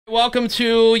Welcome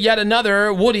to yet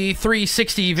another Woody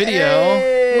 360 video.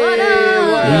 Hey, what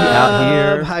up? We out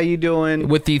here. How you doing?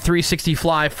 With the 360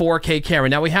 Fly 4K camera.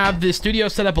 Now we have the studio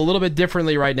set up a little bit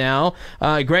differently right now.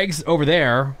 Greg's over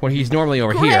there when he's normally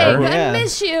over here. I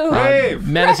miss you.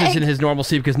 Menace is in his normal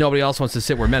seat because nobody else wants to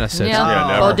sit where Menace sits.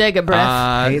 Yeah, bodega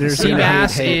breath.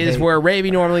 Seabass is where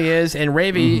Ravy normally is, and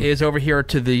Ravy is over here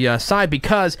to the side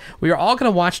because we are all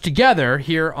going to watch together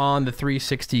here on the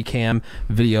 360 cam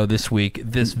video this week.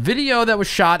 This video that was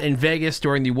shot in Vegas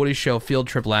during the Woody Show field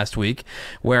trip last week,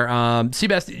 where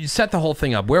Seabass, you set the whole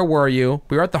thing up. Where were you?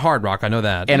 We were at the Hard Rock, I know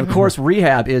that. And of course,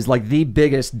 Rehab is like the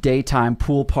biggest daytime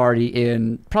pool party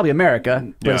in probably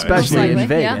America, but especially in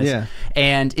Vegas. Yeah.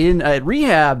 And in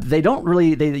Rehab, they don't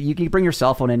really, you can bring your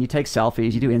cell phone in, you take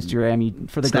selfies, you do Instagram,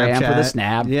 for the Snapchat. gram, for the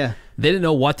snap. Yeah. They didn't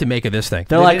know what to make of this thing.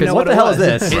 They're like, what the hell is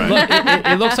this?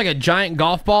 It looks like a giant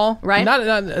golf ball. Right. Not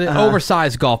an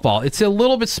oversized golf ball. It's a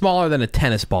little bit smaller than a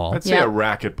tennis ball. Let's say a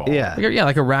racquetball. Yeah. Yeah,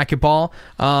 like a racquetball.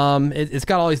 It's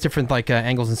got all these different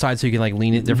angles inside, so you can like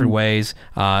lean it different ways.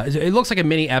 It looks like a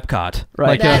mini Epcot.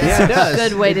 Right. That's a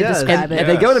good way to describe it. And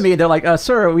they go to me and they're like,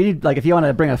 sir, we need, like, if you want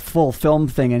to bring a full film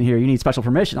thing in here, you need special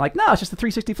permission. I'm like, no, it's just the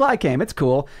 360 Fly cam. It's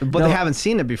cool. But they haven't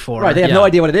seen it before. Right. They have no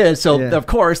idea what it is. So, of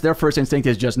course, their first instinct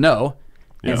is just no.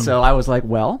 And so I was like,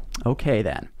 well, okay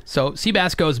then. So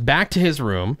Seabass goes back to his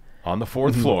room. On the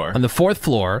fourth floor. On the fourth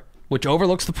floor, which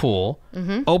overlooks the pool,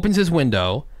 opens his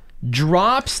window,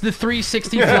 drops the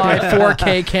 360 Fly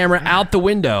 4K camera out the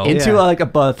window. Into like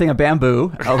a thing of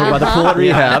bamboo over by the pool at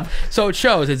Rehab. So it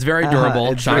shows it's very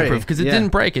durable, it's shockproof, because it didn't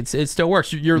break. It still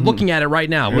works. You're looking at it right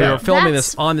now. We are filming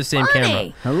this on the same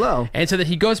camera. Hello. And so that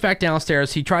he goes back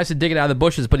downstairs. He tries to dig it out of the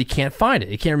bushes, but he can't find it.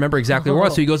 He can't remember exactly where it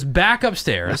was. So he goes back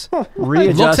upstairs,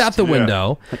 looks out the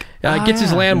window, gets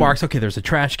his landmarks. Okay, there's a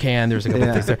trash can. There's a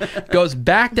couple things there. Goes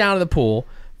back down to the pool.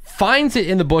 Finds it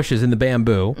in the bushes, in the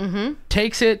bamboo,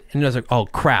 takes it, and goes like, oh,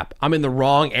 crap, I'm in the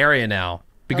wrong area now.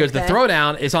 Because the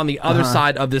throwdown is on the other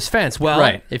side of this fence.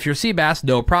 Well, if you're Seabass,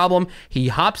 no problem. He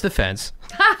hops the fence.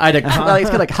 I had to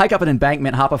it's like hike up an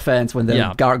embankment, hop a fence when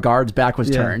the guard's back was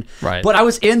turned. Right. But I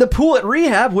was in the pool at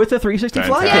Rehab with the 360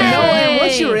 Fly cam.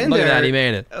 Once you were in Look there, at that, he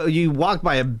made it. You walked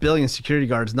by a billion security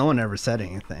guards. No one ever said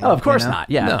anything. Oh, of course not.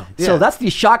 Yeah. No. So that's the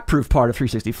shock-proof part of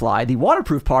 360 Fly. The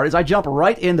waterproof part is I jump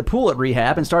right in the pool at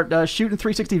Rehab and start shooting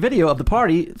 360 video of the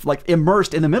party, like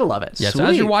immersed in the middle of it. Yeah, so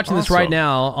as you're watching this right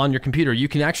now on your computer, you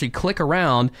can actually click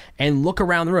around and look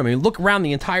around the room. I mean, look around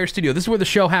the entire studio. This is where the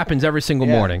show happens every single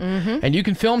morning. And you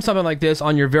can film something like this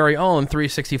on your very own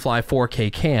 360 Fly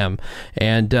 4K cam.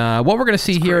 And what we're going to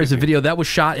see here is a video that was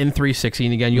shot in 360.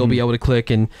 And again, you'll be able to click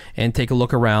and take a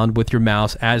look around with your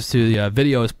mouse as to the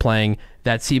video is playing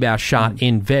that Seabass shot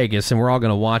in Vegas. And we're all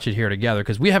going to watch it here together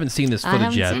because we haven't seen this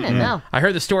footage yet. I haven't seen it, no. I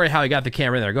heard the story how he got the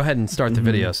camera in there. Go ahead and start the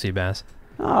video, Seabass.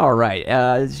 All right.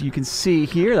 As you can see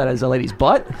here, that is a lady's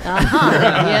butt.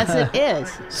 Yes, it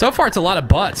is. So far, it's a lot of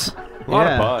butts. A lot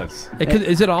of buzz.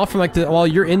 Is it all from like the? Well,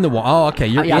 you're in the water. Oh, okay,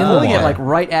 you're in the I'm water. holding it like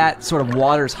right at sort of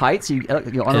water's height, so you're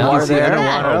underwater there.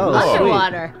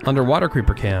 Underwater. Underwater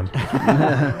creeper cam.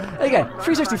 Again,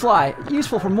 360 Fly,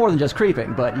 useful for more than just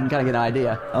creeping, but you can kind of get an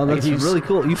idea. Oh, that's really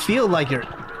cool. You feel like you're...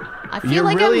 I feel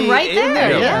like really I'm right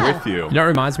there. Yeah, with you. You know what it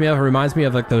reminds me of? It reminds me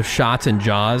of like those shots in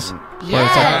Jaws. Where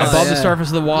it's like above the surface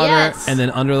of the water and then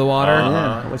under the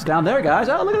water. What's down there, guys?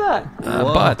 Oh, look at that.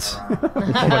 Butts.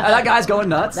 That guy's going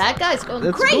nuts. That guy's going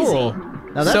That's crazy. cool.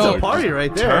 Now that's So- a party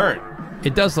right there. Turn.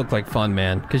 It does look like fun,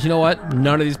 man. Because you know what?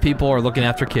 None of these people are looking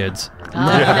after kids.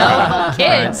 No,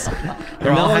 kids.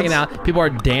 They're all hanging out. People are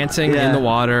dancing in the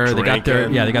water. They got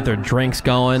their drinks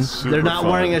going. They're not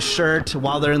wearing a shirt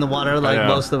while they're in the water like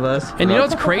most of us. And you know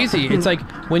what's crazy? It's like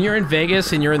when you're in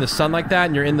Vegas and you're in the sun like that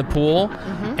and you're in the pool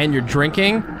and you're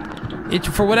drinking,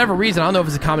 for whatever reason, I don't know if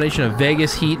it's a combination of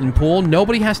Vegas heat and pool,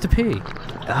 nobody has to pee.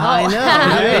 I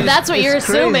know. That's what you're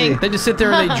assuming. They just sit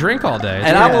there and they drink all day.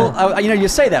 And I will, you know, you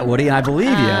say that, Woody, and I believe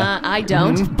you. I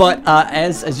don't. But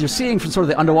as you're seeing from sort of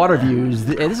the underwater views,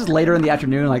 this is later in the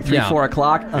afternoon, like 3, 4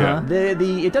 o'clock.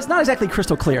 It's not exactly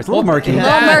crystal clear. It's a little murky.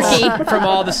 Murky. From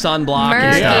all the sunblock and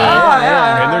Murky.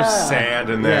 stuff. And there's sand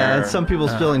in there. Yeah, and some people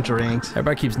spilling drinks.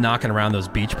 Everybody keeps knocking around those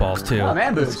beach balls too. Oh,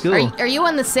 man, boobs. Cool. Are you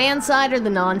on the sand side or the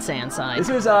non-sand side? This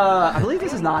is, I believe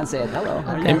this is non-sand. Hello.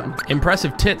 How are you doing?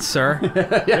 Impressive tits, sir.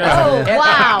 Oh,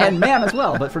 wow. And ma'am as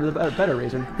well, but for the better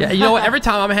reason. Yeah, you know what? Every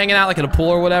time I'm hanging out like in a pool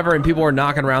or whatever, and people are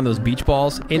knocking around those beach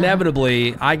balls,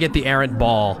 inevitably I get the errant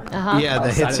ball. Yeah,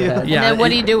 that hits you. Yeah. And then what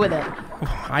do you do with it?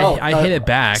 I hit it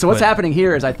back. So what's but- happening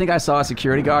here is I think I saw a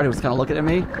security guard who was kind of looking at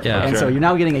me. Yeah. And so Okay. you're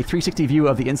now getting a 360 view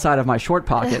of the inside of my short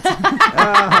pockets.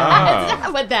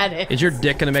 What that is. Is your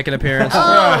dick going to make an appearance?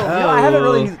 I haven't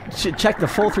really checked the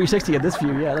full 360 of this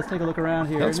view. Yeah, let's take a look around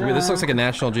here. That's weird. This looks like a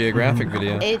National Geographic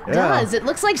video. It does. It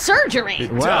looks like surgery.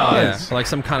 Wow. Yeah, like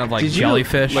some kind of like Did you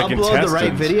jellyfish. Like upload the right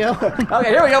intestines. video? Okay,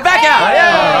 here we go. Back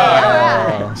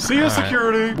out. See you,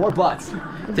 security. More butts.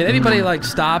 Did anybody like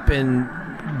stop and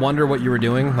wonder what you were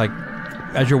doing? Like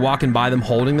as you're walking by them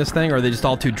holding this thing, or are they just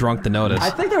all too drunk to notice? I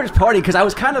think they were just partying because I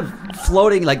was kind of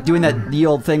floating, like doing the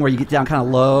old thing where you get down kind of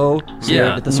low, so you're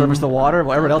Yeah. at the surface of the water,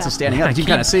 while everyone else is standing up. You can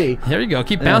kind of see. There you go.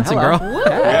 Keep bouncing, hello. girl.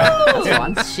 That's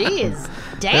fun. She is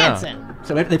dancing.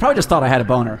 So they probably just thought I had a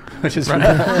boner, which is right.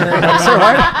 Sir,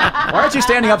 why aren't you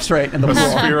standing up straight in the A pool?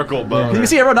 spherical boner. You can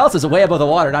see everyone else is way above the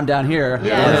water, and I'm down here.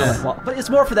 Yes. Well, but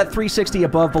it's more for that 360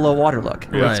 above below water look.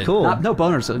 Right. That's cool. No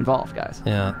boners involved, guys.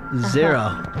 Yeah.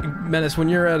 0. Menace, when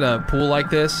you're at a pool like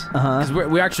this, because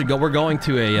we're going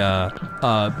to a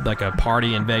like a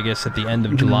party in Vegas at the end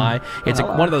of July. It's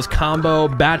one of those combo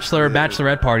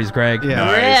bachelorette parties, Greg.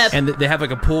 Yeah. Rip. And they have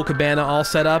like a pool cabana all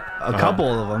set up. A couple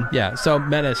of them. Yeah. So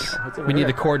Menace, we need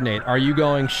to coordinate. Are you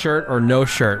going shirt or no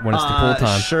shirt when it's the pool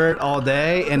time? Shirt all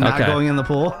day and not Okay. going in the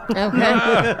pool.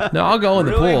 Okay. No, I'll go in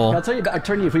the pool. I'll tell you, I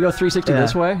turn you. If we go 360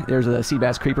 this way, there's a sea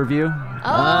bass creeper view.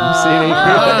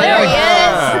 Oh, there he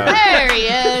is. There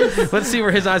he is. Let's see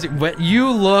where his eyes. But you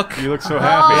look You look so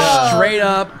happy. straight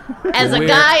up As a weird.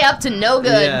 guy up to no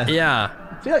good. Yeah. Yeah.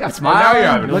 I feel like I'm now smiling.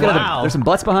 you're having Look at fun. there's some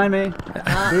butts behind me.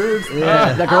 Boobs.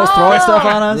 Yeah. That girl's throwing stuff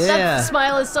on us. Yeah. That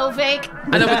smile is so fake.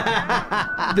 I know,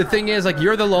 but the thing is, like,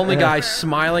 you're the lonely guy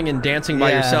smiling and dancing by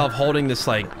Yeah. yourself, holding this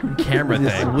like camera thing.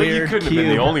 But you Weird couldn't have been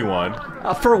the cube. only one.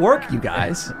 For work, you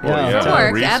guys. Well, Yeah. For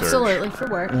work, research. absolutely for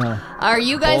work. Are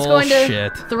you guys going to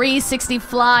Bullshit. 360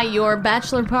 fly your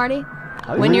bachelor party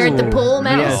when you're at the pool,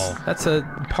 man? Yes. Oh, that's a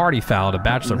party foul at a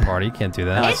bachelor party. You can't do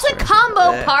that. It's a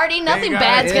combo party. Nothing Hey,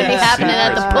 bad's gonna be guys. happening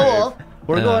at the pool.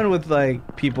 We're Yeah. going with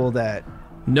like people that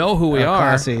Know who we are.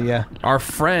 classy. Yeah. Our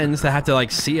friends that have to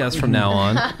like see us from now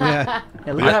on. Yeah.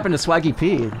 Hey, look what happened to Swaggy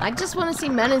P. I just want to see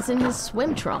Menace in his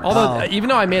swim trunks. Although, even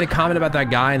though I made a comment about that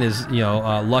guy and his,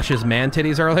 luscious man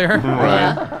titties earlier,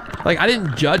 like I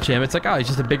didn't judge him. It's like, oh, he's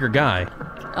just a bigger guy.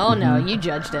 Oh no, you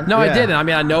judged him. No, I Yeah. didn't. I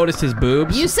mean, I noticed his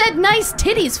boobs. You said nice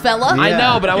titties, fella. I Yeah.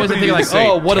 know, but I Yeah, wasn't but you thinking like, didn't say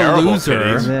oh, what a terrible loser.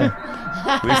 titties. Yeah.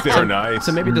 At least they were nice.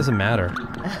 So maybe it doesn't matter.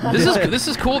 This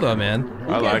is cool though, man.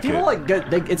 I like People it.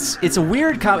 like it's a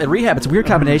weird at rehab. It's a weird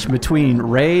combination between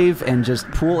rave and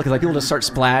just pool. Because like people just start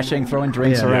splashing, throwing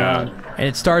drinks Yeah. around. Yeah. And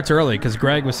it starts early because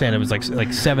Greg was saying it was like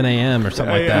 7 a.m. or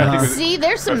something like Yeah, that. I think it was- See,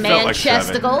 there's some It felt man like 7.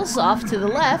 chesticles off to the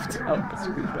left.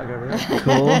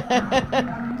 Cool.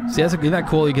 See, isn't that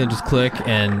cool? You can just click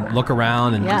and look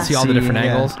around and Yeah. see all the different See,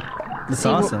 yeah. angles. It's See,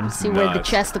 awesome. see where the Nuts.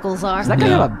 chesticles are. Does that guy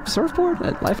Yeah. have a surfboard?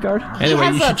 A lifeguard? Anyway,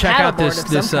 has you a should check out paddleboard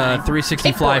this of some kind.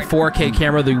 360 Fly Kickboard. 4K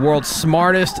camera, the world's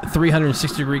smartest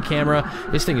 360-degree camera.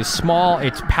 This thing is small,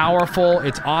 it's powerful,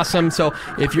 it's awesome. So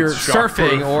if you're It's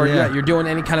surfing shockproof. or Yeah. you're doing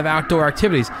any kind of outdoor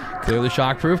activities, clearly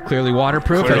shockproof, clearly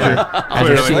waterproof, Clearly. as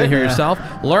you're Clearly. seeing here Yeah. yourself.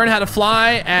 Learn how to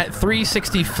fly at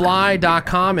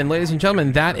 360fly.com. And ladies and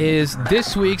gentlemen, that is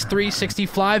this week's 360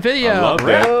 Fly video. I love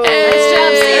that. Nice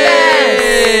job,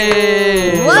 Seabass.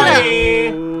 What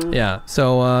up? Yeah,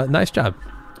 so nice job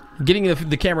getting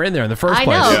the camera in there in the first I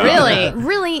place. know, Yeah.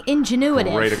 really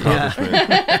ingenuitive. Great accomplishment.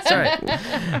 That's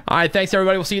right. All right, thanks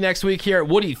everybody. We'll see you next week here at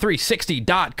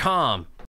Woody360.com.